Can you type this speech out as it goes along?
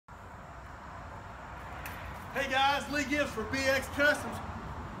Hey guys, Lee Gibbs for BX Customs.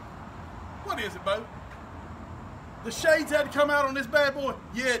 What is it, Bo? The shades had to come out on this bad boy?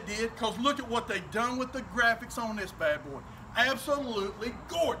 Yeah, it did, because look at what they've done with the graphics on this bad boy. Absolutely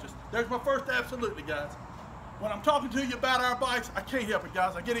gorgeous. There's my first absolutely, guys. When I'm talking to you about our bikes, I can't help it,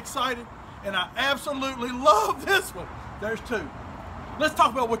 guys. I get excited, and I absolutely love this one. There's two. Let's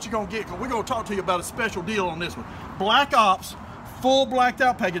talk about what you're going to get, because we're going to talk to you about a special deal on this one. Black Ops, full blacked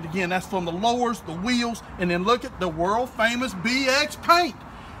out package. Again, that's from the lowers, the wheels, and then look at the world famous BX paint.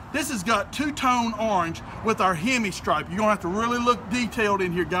 This has got two-tone orange with our Hemi stripe. You're gonna have to really look detailed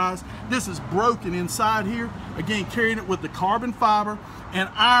in here, guys. This is broken inside here. Again, carrying it with the carbon fiber and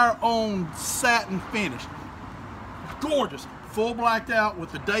our own satin finish. Gorgeous, full blacked out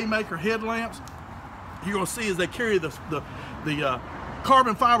with the Daymaker headlamps. You're gonna see as they carry the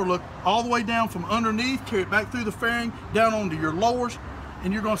carbon fiber look all the way down from underneath, carry it back through the fairing, down onto your lowers.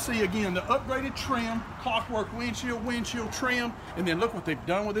 And you're going to see again the upgraded trim, clockwork windshield trim, and then look what they've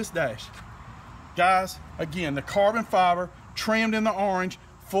done with this dash. Guys, again, the carbon fiber trimmed in the orange,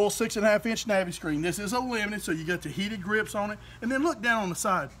 full 6.5-inch navy screen. This is a limited, so you got the heated grips on it. And then look down on the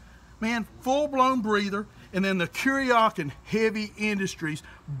side. Man, full-blown breather, and then the Kuriokin Heavy Industries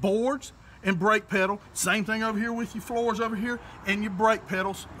boards and brake pedal. Same thing over here with your floors over here and your brake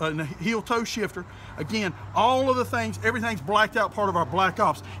pedals and the heel toe shifter. Again, all of the things, everything's blacked out, part of our Black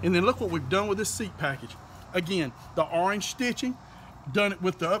Ops. And then look what we've done with this seat package. Again, the orange stitching, done it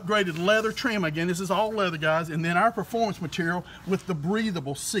with the upgraded leather trim. Again, this is all leather, guys. And then our performance material with the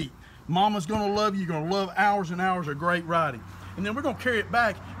breathable seat. Mama's gonna love you. You're gonna love hours and hours of great riding. And then we're gonna carry it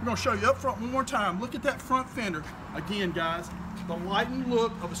back. We're gonna show you up front one more time. Look at that front fender. Again, guys, the lightened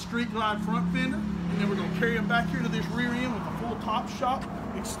look of a Streetglide front fender. And then we're gonna carry them back here to this rear end with the full top shop,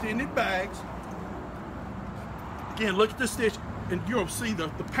 extended bags. Again, look at the stitch, and you'll see the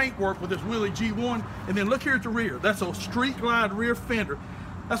paint work with this Willie G1. And then look here at the rear. That's a Streetglide rear fender.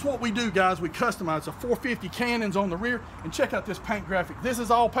 That's what we do, guys. We customize the 450 cannons on the rear. And check out this paint graphic. This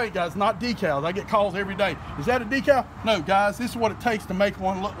is all paint, guys, not decals. I get calls every day. Is that a decal? No, guys, this is what it takes to make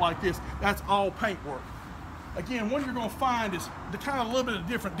one look like this. That's all paint work. Again, what you're gonna find is the kind of a little bit of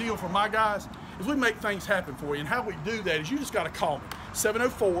different deal for my guys is we make things happen for you. And how we do that is you just gotta call me,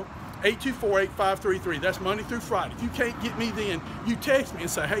 704-824-8533. That's Monday through Friday. If you can't get me then, you text me and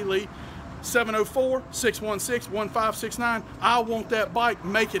say, hey Lee, 704-616-1569. I want that bike,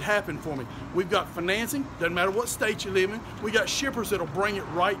 make it happen for me. We've got financing, doesn't matter what state you live in. We got shippers that'll bring it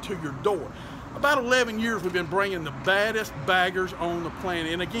right to your door. About 11 years we've been bringing the baddest baggers on the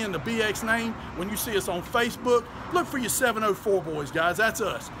planet. And again, the BX name, when you see us on Facebook, look for your 704 boys, guys. That's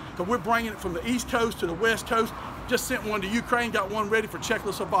us. Because we're bringing it from the East Coast to the West Coast. Just sent one to Ukraine, got one ready for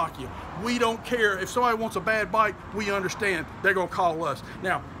Czechoslovakia. We don't care. If somebody wants a bad bike, we understand. They're going to call us.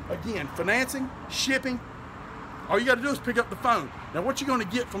 Now, again, financing, shipping, all you got to do is pick up the phone. Now, what you're going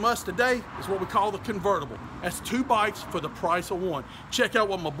to get from us today is what we call the convertible. That's 2 bikes for the price of 1. Check out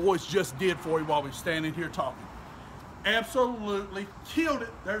what my boys just did for you while we're standing here talking. Absolutely killed it.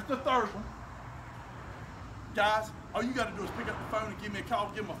 There's the third one. Guys, all you got to do is pick up the phone and give me a call,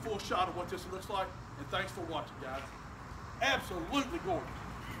 give them a full shot of what this looks like. And thanks for watching, guys. Absolutely gorgeous.